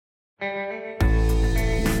Americans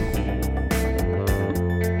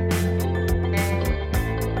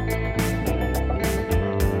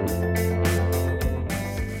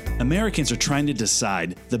are trying to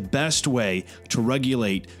decide the best way to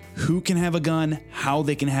regulate who can have a gun, how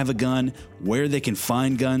they can have a gun, where they can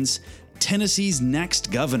find guns. Tennessee's next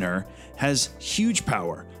governor has huge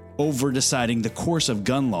power over deciding the course of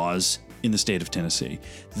gun laws in the state of Tennessee.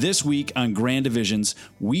 This week on Grand Divisions,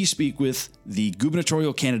 we speak with the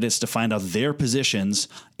gubernatorial candidates to find out their positions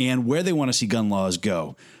and where they want to see gun laws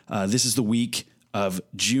go. This is the week of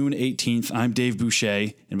June 18th. I'm Dave Boucher,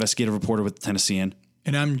 investigative reporter with the Tennessean.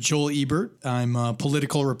 And I'm Joel Ebert. I'm a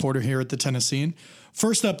political reporter here at the Tennessean.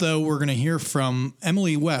 First up, though, we're going to hear from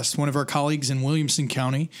Emily West, one of our colleagues in Williamson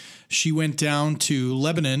County. She went down to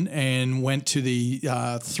Lebanon and went to the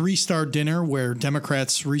three-star dinner where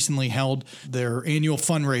Democrats recently held their annual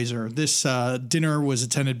fundraiser. This dinner was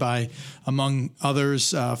attended by, among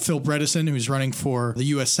others, Phil Bredesen, who's running for the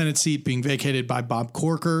U.S. Senate seat, being vacated by Bob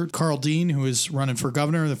Corker, Carl Dean, who is running for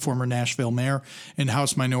governor, the former Nashville mayor, and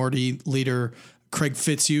House Minority Leader Craig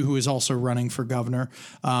Fitzhugh, who is also running for governor.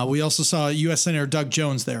 We also saw U.S. Senator Doug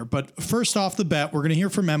Jones there. But first off the bat, we're going to hear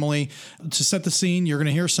from Emily. To set the scene, you're going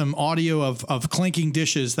to hear some audio of clanking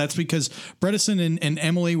dishes. That's because Bredesen and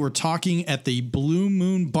Emily were talking at the Blue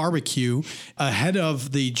Moon Barbecue ahead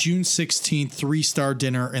of the June 16th three-star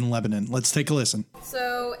dinner in Lebanon. Let's take a listen.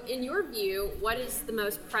 So, in your view, what is the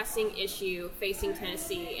most pressing issue facing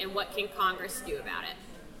Tennessee, and what can Congress do about it?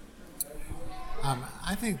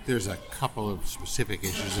 I think there's a couple of specific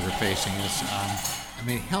issues that are facing us.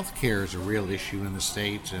 Health care is a real issue in the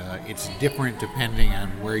state. It's different depending on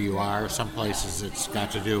where you are. Some places it's got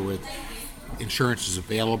to do with insurance is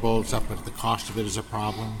available, but the cost of it is a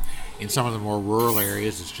problem. In some of the more rural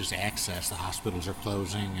areas, it's just access. The hospitals are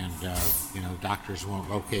closing, and doctors won't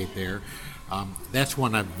locate there. That's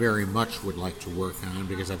one I very much would like to work on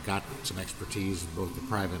because I've got some expertise in both the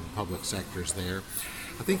private and public sectors there.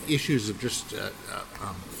 I think issues of just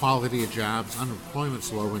quality of jobs,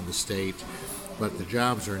 unemployment's low in the state, but the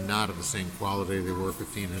jobs are not of the same quality they were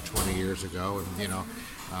 15 and 20 years ago. And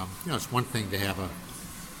it's one thing to have a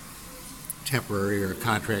temporary or a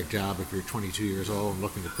contract job if you're 22 years old and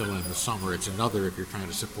looking to fill in the summer. It's another if you're trying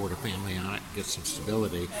to support a family on it and get some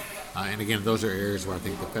stability. And again, those are areas where I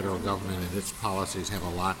think the federal government and its policies have a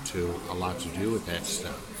lot to do with that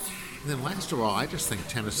stuff. And then last of all, I just think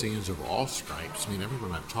Tennesseans of all stripes,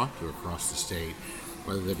 everyone I've talked to across the state,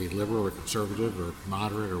 whether they be liberal or conservative or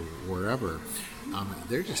moderate or wherever,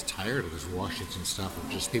 they're just tired of this Washington stuff of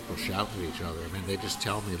just people shouting at each other. They just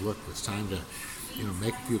tell me, look, it's time to,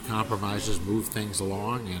 make a few compromises, move things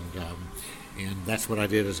along, and that's what I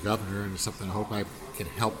did as governor, and it's something I hope I can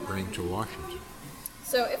help bring to Washington.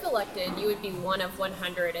 So if elected, you would be one of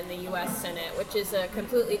 100 in the U.S. Senate, which is a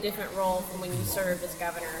completely different role from when you served as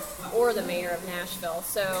governor or the mayor of Nashville.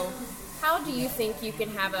 So how do you think you can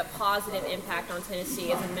have a positive impact on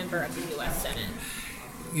Tennessee as a member of the U.S. Senate?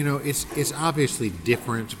 It's obviously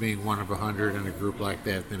different being one of 100 in a group like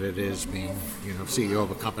that than it is being, CEO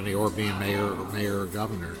of a company or being mayor or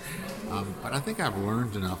governor. But I think I've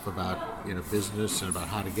learned enough about, business and about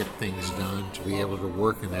how to get things done to be able to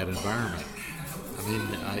work in that environment.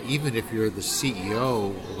 Even if you're the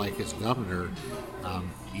CEO, like as governor,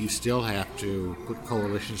 you still have to put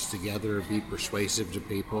coalitions together, be persuasive to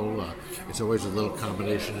people. It's always a little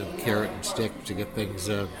combination of carrot and stick to get things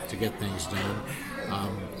done.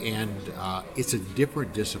 It's a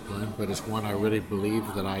different discipline, but it's one I really believe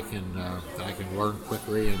that I can learn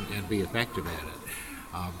quickly and be effective at it.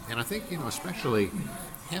 And I think especially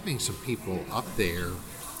having some people up there,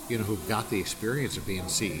 who've got the experience of being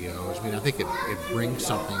CEOs. I think it brings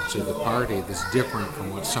something to the party that's different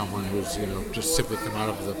from what someone who's, just simply come out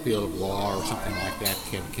of the field of law or something like that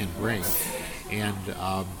can bring. And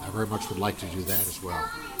I very much would like to do that as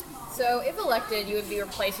well. So if elected, you would be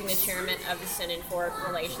replacing the chairman of the Senate Foreign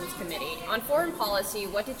Relations Committee. On foreign policy,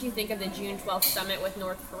 what did you think of the June 12th summit with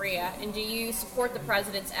North Korea? And do you support the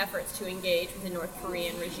president's efforts to engage with the North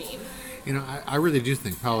Korean regime? I really do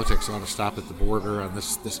think politics ought to stop at the border on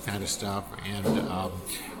this kind of stuff. And,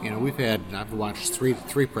 I've watched three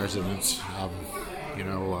presidents,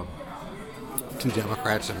 two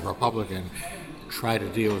Democrats and a Republican, try to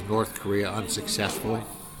deal with North Korea unsuccessfully.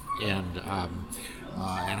 And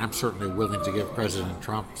I'm certainly willing to give President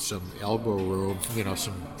Trump some elbow room,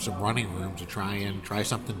 some running room to try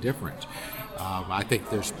something different. I think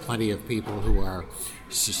there's plenty of people who are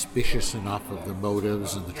suspicious enough of the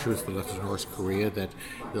motives and the truthfulness of North Korea that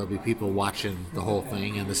there'll be people watching the whole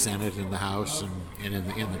thing in the Senate, in the House, and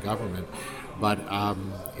in the government. But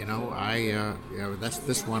that's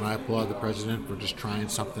this one. I applaud the president for just trying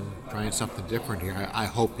something different here. I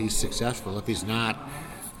hope he's successful. If he's not,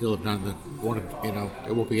 he'll have done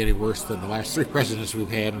it won't be any worse than the last three presidents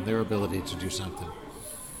we've had in their ability to do something.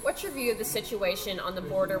 What's your view of the situation on the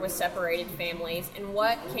border with separated families, and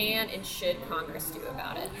what can and should Congress do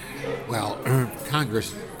about it? Well,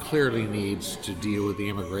 Congress clearly needs to deal with the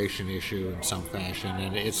immigration issue in some fashion,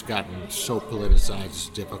 and it's gotten so politicized, it's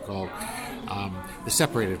difficult. The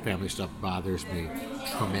separated family stuff bothers me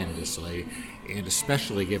tremendously, and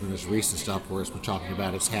especially given this recent stuff where it's been talking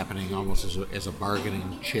about it's happening almost as a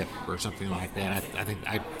bargaining chip or something like that.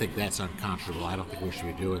 I think that's unconscionable. I don't think we should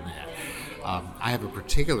be doing that. I have a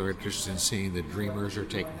particular interest in seeing that Dreamers are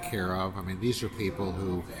taken care of. I mean, these are people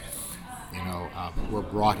who, were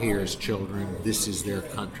brought here as children. This is their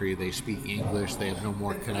country. They speak English. They have no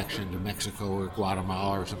more connection to Mexico or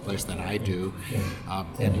Guatemala or someplace than I do.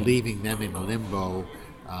 And leaving them in limbo,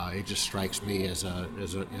 it just strikes me as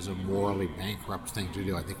a morally bankrupt thing to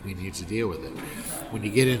do. I think we need to deal with it. When you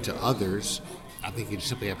get into others, I think you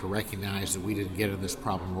simply have to recognize that we didn't get in this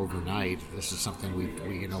problem overnight. This is something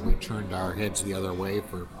we turned our heads the other way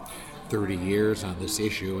for 30 years on this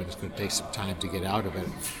issue, and it's going to take some time to get out of it.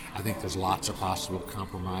 I think there's lots of possible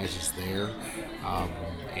compromises there,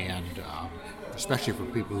 and especially for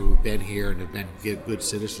people who've been here and have been good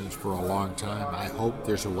citizens for a long time. I hope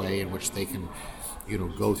there's a way in which they can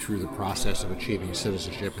go through the process of achieving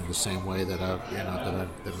citizenship in the same way that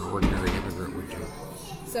an ordinary immigrant would do.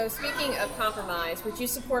 So speaking of compromise, would you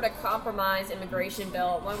support a compromise immigration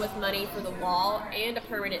bill, one with money for the wall and a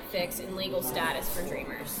permanent fix in legal status for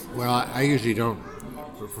Dreamers? Well, I usually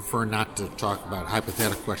prefer not to talk about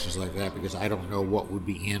hypothetical questions like that because I don't know what would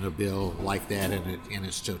be in a bill like that in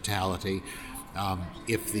its totality.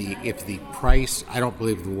 If the price, I don't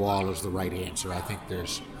believe the wall is the right answer. I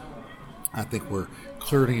think we're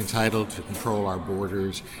clearly entitled to control our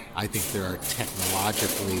borders. I think there are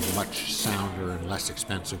technologically much sounder and less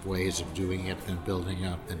expensive ways of doing it than building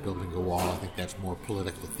a wall. I think that's more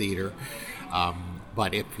political theater.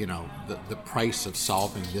 But if the price of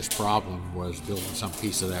solving this problem was building some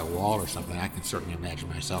piece of that wall or something, I can certainly imagine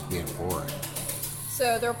myself being for it.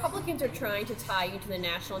 So the Republicans are trying to tie you to the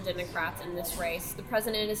National Democrats in this race. The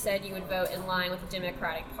president has said you would vote in line with the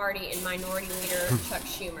Democratic Party and Minority Leader Chuck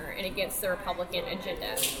Schumer and against the Republican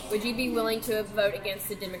agenda. Would you be willing to vote against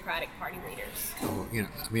the Democratic Party leaders? Oh,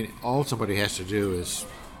 all somebody has to do is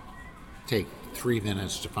take 3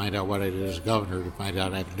 minutes to find out what I did as governor to find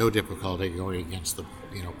out I have no difficulty going against the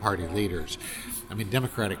party leaders.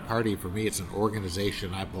 Democratic Party for me, it's an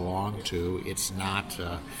organization I belong to. It's not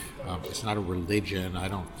a religion. I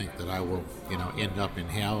don't think that I will end up in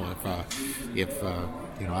hell if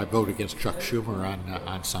I vote against Chuck Schumer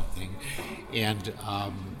on something. And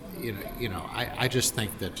I just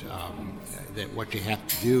think that what you have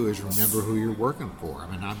to do is remember who you're working for.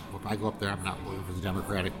 If I go up there, I'm not working for the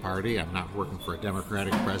Democratic Party. I'm not working for a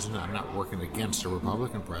Democratic president. I'm not working against a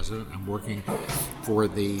Republican president. I'm working for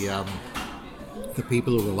the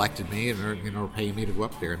people who elected me and are paying me to go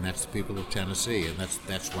up there, and that's the people of Tennessee, and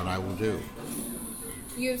that's what I will do.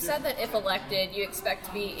 You have said that if elected, you expect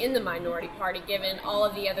to be in the minority party, given all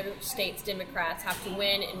of the other states' Democrats have to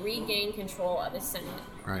win and regain control of the Senate.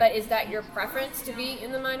 Right. But is that your preference to be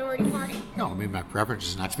in the minority party? No, my preference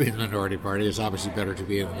is not to be in the minority party. It's obviously better to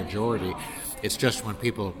be in the majority. It's just when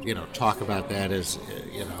people, talk about that as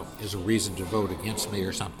a reason to vote against me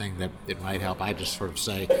or something that it might help, I just sort of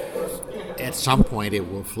say, at some point it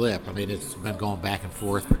will flip. It's been going back and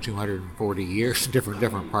forth for 240 years,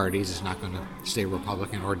 different parties. It's not going to stay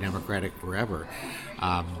Republican or Democratic forever.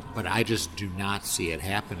 But I just do not see it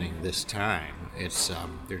happening this time. There's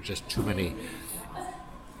just too many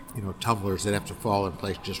tumblers that have to fall in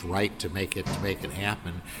place just right to make it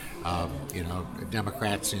happen.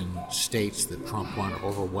 Democrats in states that Trump won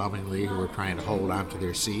overwhelmingly who are trying to hold on to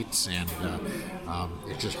their seats, and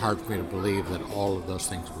it's just hard for me to believe that all of those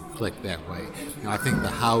things would click that way. I think the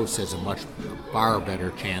House has a far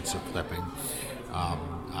better chance of flipping,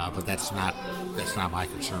 but that's not my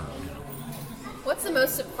concern. What's the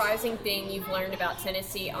most surprising thing you've learned about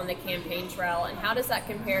Tennessee on the campaign trail, and how does that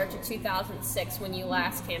compare to 2006 when you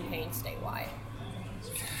last campaigned statewide?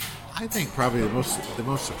 I think probably the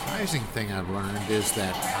most surprising thing I've learned is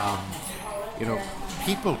that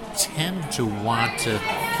people tend to want to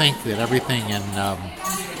think that everything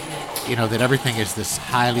that everything is this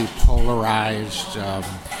highly polarized,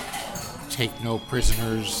 take no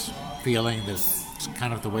prisoners feeling. That's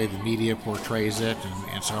kind of the way the media portrays it,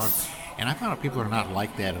 and so on. And I found out people are not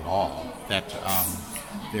like that at all. That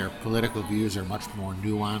their political views are much more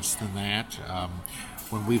nuanced than that.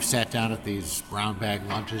 When we've sat down at these brown bag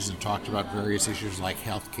lunches and talked about various issues like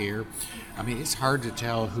health care, I mean, it's hard to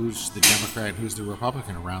tell who's the Democrat and who's the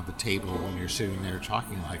Republican around the table when you're sitting there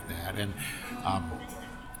talking like that. And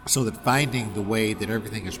so that finding the way that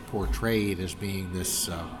everything is portrayed as being this,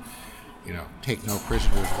 take no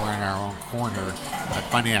prisoners, we're in our own corner,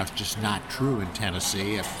 finding out it's just not true in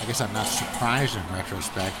Tennessee. I guess I'm not surprised in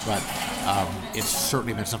retrospect, but it's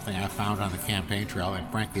certainly been something I found on the campaign trail, and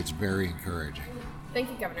frankly, it's very encouraging. Thank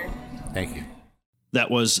you, Governor. Thank you. That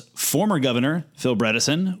was former Governor Phil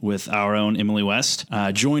Bredesen with our own Emily West,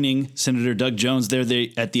 joining Senator Doug Jones there.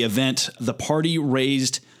 At the event, the party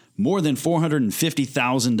raised more than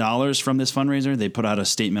 $450,000 from this fundraiser. They put out a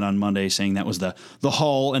statement on Monday saying that was the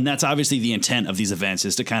haul, and that's obviously the intent of these events,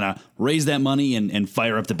 is to kind of raise that money and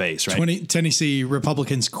fire up the base, right? Tennessee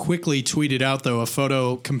Republicans quickly tweeted out, though, a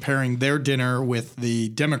photo comparing their dinner with the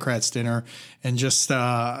Democrats' dinner, and just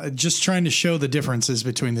trying to show the differences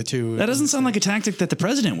between the two. That doesn't sound like a tactic that the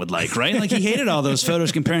president would like, right? Like, he hated all those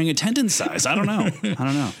photos comparing attendance size. I don't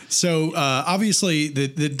know. So obviously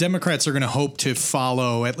the Democrats are going to hope to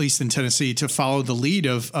follow, at least in Tennessee, to follow the lead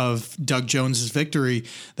of Doug Jones's victory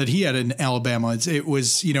that he had in Alabama. It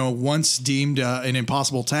was, once deemed an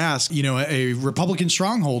impossible task, a Republican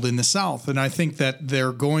stronghold in the South. And I think that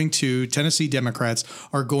Tennessee Democrats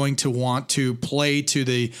are going to want to play to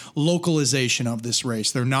the localization of this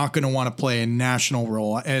race. They're not going to want to play a national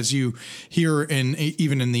role. As you hear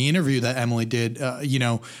even in the interview that Emily did,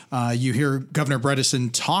 you hear Governor Bredesen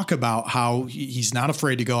talk about how he's not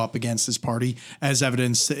afraid to go up against his party, as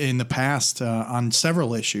evidenced in the past on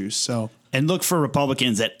several issues. And look for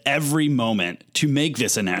Republicans at every moment to make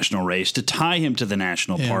this a national race, to tie him to the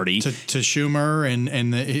national party. To Schumer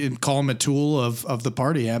and call him a tool of the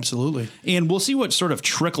party, absolutely. And we'll see what sort of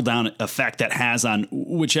trickle-down effect that has on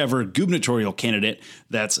whichever gubernatorial candidate,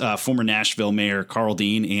 that's former Nashville Mayor Carl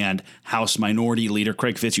Dean and House Minority Leader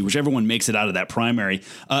Craig Fitzhugh, whichever one makes it out of that primary.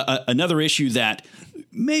 Another issue that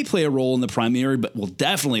may play a role in the primary, but will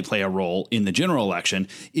definitely play a role in the general election,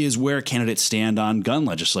 is where candidates stand on gun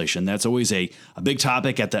legislation. That's always a big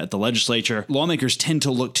topic at the legislature. Lawmakers tend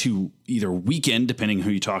to look to either weaken, depending who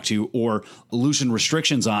you talk to, or loosen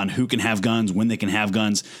restrictions on who can have guns, when they can have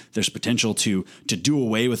guns. There's potential to do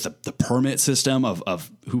away with the permit system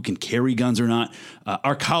of who can carry guns or not.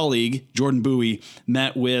 Our colleague, Jordan Buie,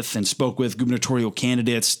 met with and spoke with gubernatorial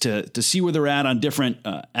candidates to see where they're at on different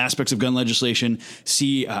aspects of gun legislation,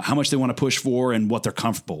 see how much they want to push for and what they're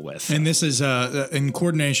comfortable with. And this is in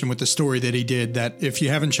coordination with the story that he did that, if you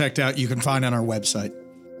haven't checked out, you can find on our website.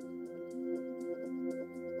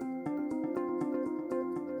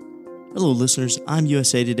 Hello, listeners. I'm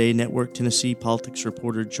USA Today Network Tennessee politics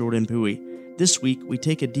reporter Jordan Buie. This week, we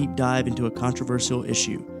take a deep dive into a controversial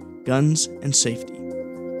issue: guns and safety.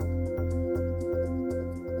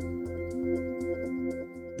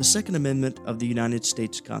 The Second Amendment of the United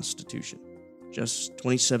States Constitution. Just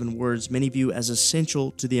 27 words many view as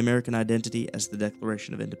essential to the American identity as the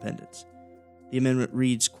Declaration of Independence. The amendment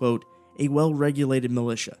reads, quote, "A well-regulated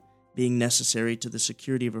militia, being necessary to the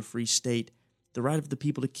security of a free state, the right of the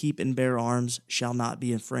people to keep and bear arms shall not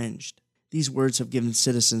be infringed." These words have given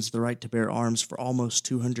citizens the right to bear arms for almost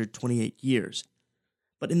 228 years.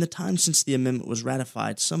 But in the time since the amendment was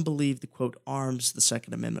ratified, some believe the, quote, arms the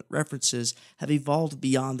Second Amendment references have evolved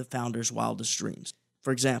beyond the founders' wildest dreams.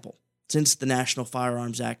 For example, since the National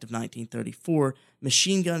Firearms Act of 1934,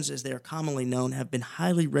 machine guns, as they are commonly known, have been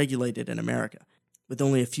highly regulated in America, with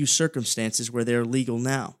only a few circumstances where they are legal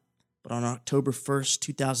now. But on October 1st,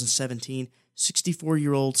 2017,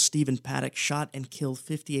 64-year-old Stephen Paddock shot and killed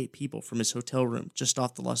 58 people from his hotel room just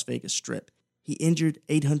off the Las Vegas Strip. He injured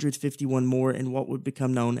 851 more in what would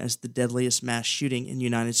become known as the deadliest mass shooting in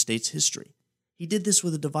United States history. He did this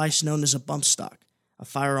with a device known as a bump stock, a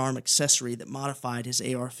firearm accessory that modified his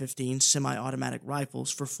AR-15 semi-automatic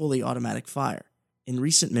rifles for fully automatic fire. In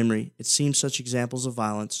recent memory, it seems such examples of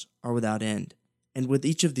violence are without end. And with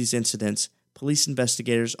each of these incidents, police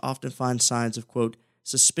investigators often find signs of, quote,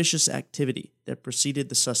 suspicious activity that preceded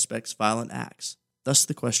the suspect's violent acts. Thus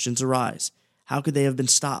the questions arise: how could they have been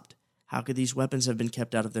stopped? How could these weapons have been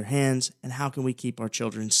kept out of their hands? And how can we keep our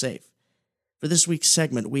children safe? For this week's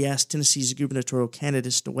segment, we asked Tennessee's gubernatorial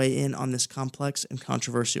candidates to weigh in on this complex and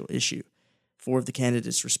controversial issue. 4 of the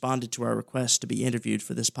candidates responded to our request to be interviewed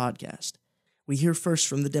for this podcast. We hear first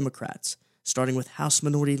from the Democrats, starting with House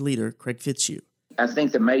Minority Leader Craig Fitzhugh. I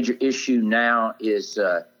think the major issue now is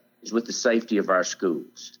with the safety of our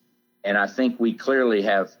schools. And I think we clearly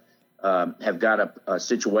have have got a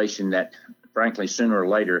situation that, frankly, sooner or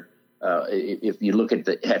later, if you look at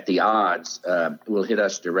the odds, will hit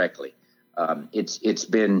us directly. It's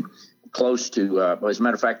been close to, as a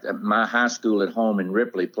matter of fact, my high school at home in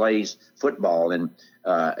Ripley plays football, and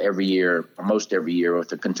every year, almost every year, with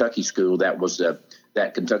the Kentucky school that was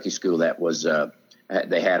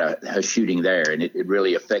they had a shooting there, and it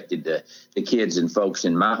really affected the kids and folks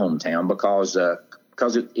in my hometown because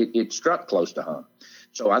it struck close to home.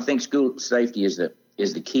 So I think school safety is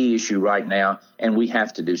the key issue right now, and we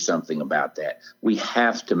have to do something about that. We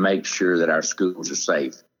have to make sure that our schools are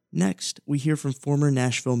safe. Next, we hear from former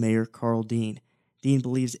Nashville Mayor Carl Dean. Dean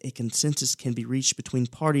believes a consensus can be reached between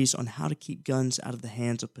parties on how to keep guns out of the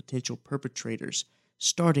hands of potential perpetrators,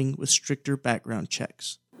 starting with stricter background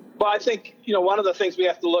checks. Well, I think, one of the things we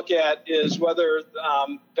have to look at is whether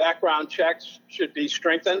background checks should be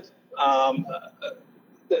strengthened.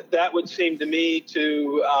 That would seem to me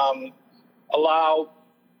to allow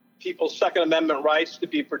people's Second Amendment rights to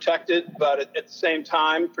be protected, but at the same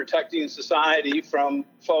time protecting society from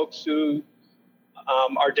folks who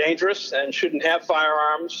are dangerous and shouldn't have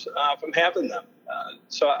firearms from having them.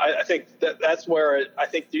 So I think that's where I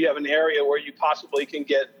think you have an area where you possibly can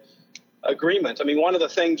get agreement. I mean, one of the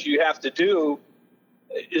things you have to do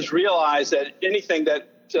is realize that anything that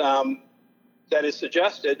is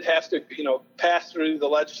suggested has to, pass through the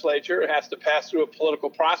legislature. It has to pass through a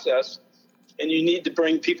political process, and you need to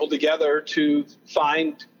bring people together to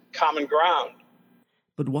find common ground.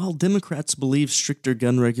 But while Democrats believe stricter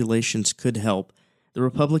gun regulations could help, the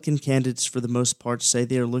Republican candidates for the most part say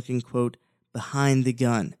they are looking, quote, behind the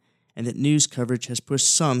gun, and that news coverage has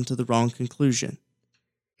pushed some to the wrong conclusion.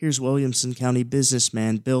 Here's Williamson County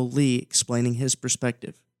businessman Bill Lee explaining his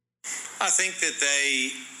perspective. I think that they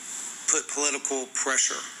put political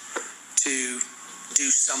pressure to do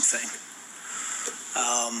something.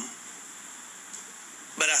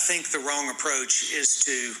 But I think the wrong approach is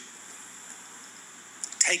to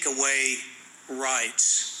take away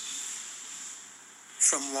rights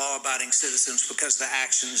from law-abiding citizens because of the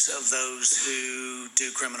actions of those who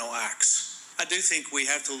do criminal acts. I do think we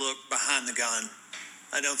have to look behind the gun.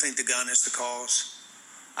 I don't think the gun is the cause.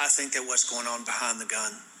 I think that what's going on behind the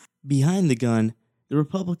gun. Behind the gun, the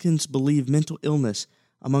Republicans believe mental illness,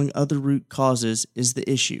 among other root causes, is the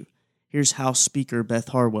issue. Here's House Speaker Beth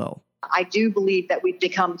Harwell. I do believe that we've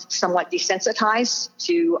become somewhat desensitized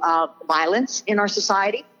to violence in our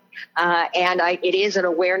society. It is an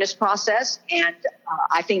awareness process. And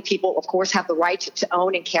I think people, of course, have the right to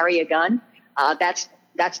own and carry a gun. That's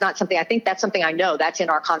not something, I think that's something I know that's in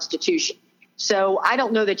our Constitution. So I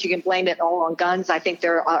don't know that you can blame it all on guns. I think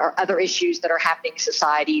there are other issues that are happening in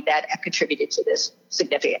society that have contributed to this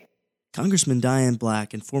significantly. Congressman Diane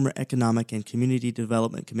Black and former Economic and Community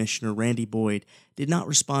Development Commissioner Randy Boyd did not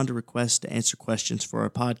respond to requests to answer questions for our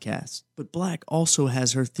podcast, but Black also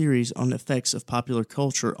has her theories on the effects of popular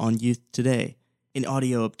culture on youth today. In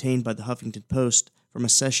audio obtained by the Huffington Post from a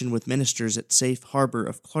session with ministers at Safe Harbor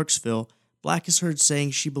of Clarksville, Black is heard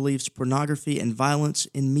saying she believes pornography and violence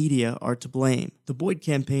in media are to blame. The Boyd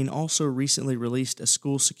campaign also recently released a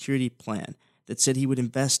school security plan that said he would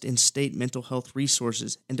invest in state mental health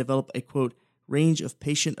resources and develop a, quote, range of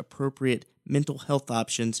patient-appropriate mental health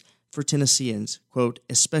options for Tennesseans, quote,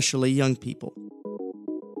 especially young people.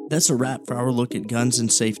 That's a wrap for our look at guns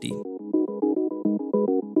and safety.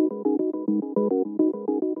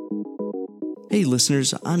 Hey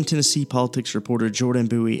listeners, I'm Tennessee politics reporter Jordan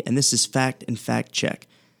Buie, and this is Fact and Fact Check,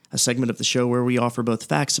 a segment of the show where we offer both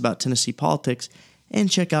facts about Tennessee politics and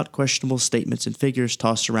check out questionable statements and figures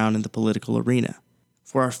tossed around in the political arena.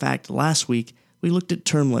 For our fact last week, we looked at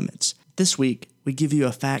term limits. This week, we give you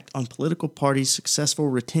a fact on political parties' successful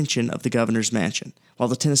retention of the governor's mansion. While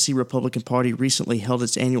the Tennessee Republican Party recently held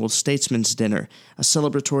its annual Statesman's Dinner, a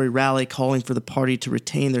celebratory rally calling for the party to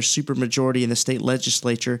retain their supermajority in the state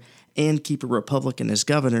legislature and keep a Republican as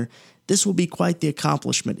governor, this will be quite the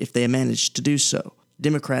accomplishment if they manage to do so.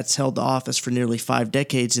 Democrats held the office for nearly 5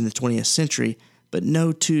 decades in the 20th century, but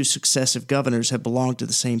no two successive governors have belonged to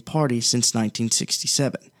the same party since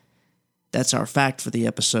 1967. That's our fact for the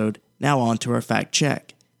episode. Now on to our fact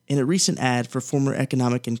check. In a recent ad for former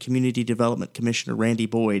Economic and Community Development Commissioner Randy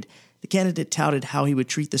Boyd, the candidate touted how he would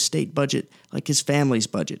treat the state budget like his family's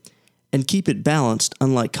budget and keep it balanced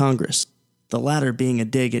unlike Congress, the latter being a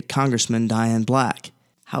dig at Congressman Diane Black.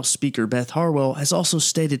 House Speaker Beth Harwell has also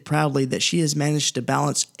stated proudly that she has managed to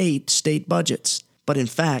balance 8 state budgets. But in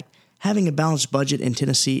fact, having a balanced budget in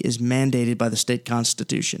Tennessee is mandated by the state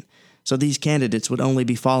constitution, so these candidates would only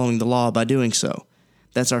be following the law by doing so.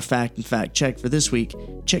 That's our Fact and Fact Check for this week.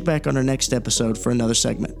 Check back on our next episode for another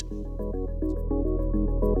segment.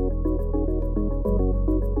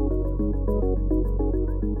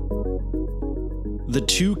 the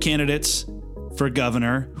two candidates for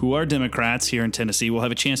governor who are Democrats here in Tennessee will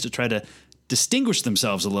have a chance to try to distinguish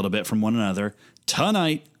themselves a little bit from one another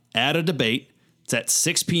tonight at a debate. It's at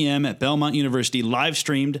 6 p.m. at Belmont University, live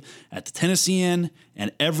streamed at the Tennessean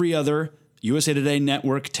and every other USA Today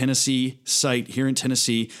Network Tennessee site here in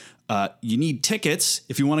Tennessee. You need tickets.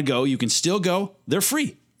 If you want to go, you can still go. They're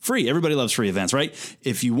free. Free. Everybody loves free events, right?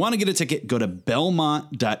 If you want to get a ticket, go to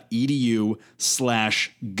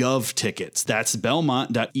belmont.edu/gov tickets. That's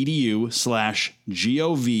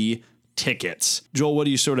belmont.edu/GOV tickets. Joel, what do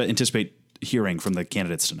you sort of anticipate hearing from the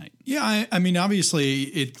candidates tonight? Yeah, I mean, obviously,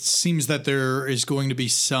 it seems that there is going to be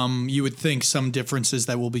you would think, some differences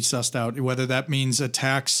that will be sussed out, whether that means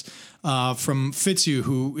attacks from Fitzhugh,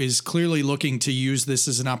 who is clearly looking to use this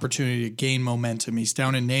as an opportunity to gain momentum. He's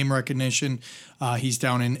down in name recognition. He's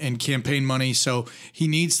down in campaign money. So he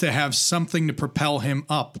needs to have something to propel him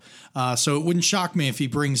up. So it wouldn't shock me if he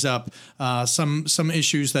brings up some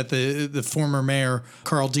issues that the former mayor,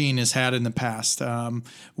 Carl Dean, has had in the past.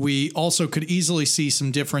 We also could easily see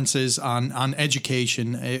some differences on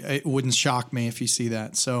education. It wouldn't shock me if you see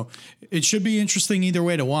that. So it should be interesting either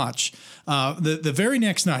way to watch. The very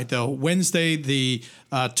next night, though, Wednesday, the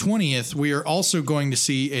 20th, we are also going to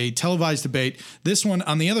see a televised debate. This one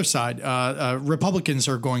on the other side, Republicans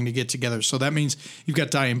are going to get together. So that means you've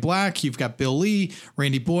got Diane Black, you've got Bill Lee,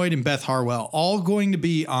 Randy Boyd, and Beth Harwell, all going to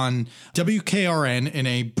be on WKRN in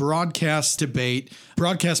a broadcast debate,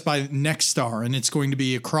 broadcast by Nexstar, and it's going to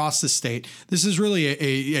be across the state. This is really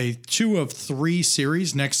a 2 of 3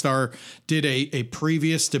 series. Nexstar did a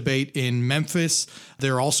previous debate in Memphis.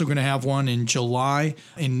 They're also going to have one in July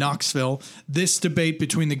in Knoxville. This debate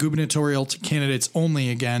between the gubernatorial candidates only,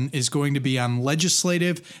 again, is going to be on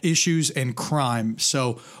legislative issues and crime.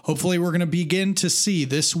 So hopefully we're going to begin to see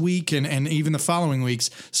this week and even the following weeks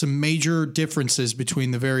some major differences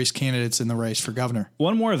between the various candidates in the race for governor.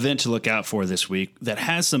 One more event to look out for this week that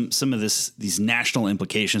has some of these national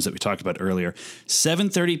implications that we talked about earlier.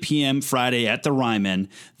 7:30 p.m. Friday at the Ryman,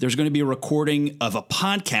 there's going to be a recording of a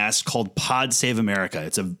podcast called Pod Save America.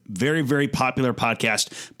 It's a very, very popular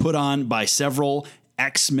podcast put on by several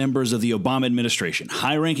ex-members of the Obama administration,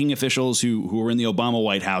 high-ranking officials who were in the Obama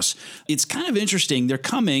White House. It's kind of interesting. They're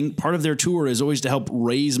coming. Part of their tour is always to help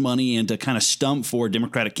raise money and to kind of stump for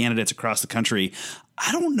Democratic candidates across the country.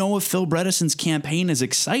 I don't know if Phil Bredesen's campaign is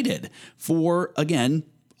excited for, again,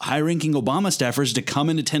 high-ranking Obama staffers to come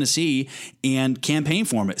into Tennessee and campaign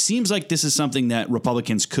for him. It seems like this is something that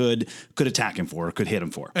Republicans could attack him for, or could hit him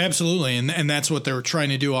for. Absolutely, and that's what they're trying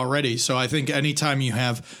to do already. So I think anytime you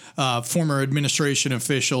have former administration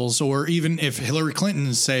officials, or even if Hillary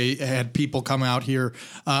Clinton, say, had people come out here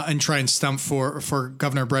and try and stump for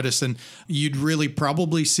Governor Bredesen, you'd really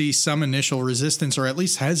probably see some initial resistance or at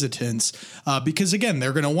least hesitance because, again,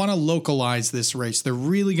 they're going to want to localize this race. They're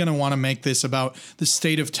really going to want to make this about the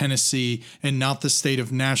state of Tennessee and not the state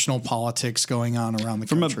of national politics going on around the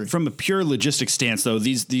country. From a pure logistics stance, though,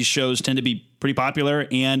 these shows tend to be pretty popular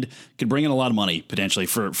and could bring in a lot of money potentially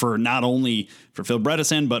for not only for Phil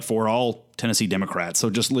Bredesen, but for all Tennessee Democrats. So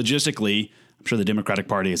just logistically, I'm sure the Democratic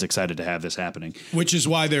Party is excited to have this happening. Which is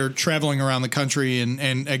why they're traveling around the country.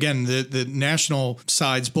 And again, the national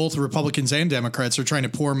sides, both Republicans and Democrats, are trying to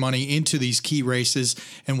pour money into these key races.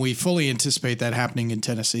 And we fully anticipate that happening in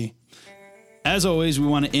Tennessee. As always, we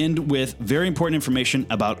want to end with very important information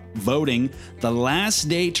about voting. The last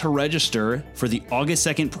day to register for the August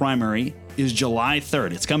 2nd primary is July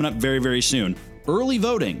 3rd. It's coming up very, very soon. Early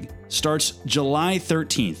voting starts July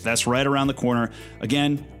 13th. That's right around the corner.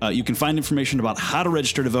 Again, you can find information about how to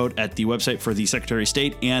register to vote at the website for the Secretary of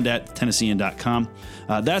State and at Tennessean.com.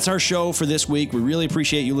 That's our show for this week. We really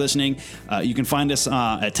appreciate you listening. You can find us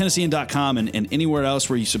at Tennessean.com and anywhere else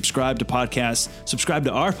where you subscribe to podcasts. Subscribe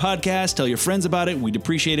to our podcast. Tell your friends about it. We'd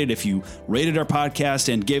appreciate it if you rated our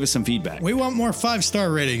podcast and gave us some feedback. We want more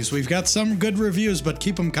 5-star ratings. We've got some good reviews, but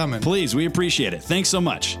keep them coming. Please, we appreciate it. Thanks so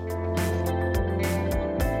much.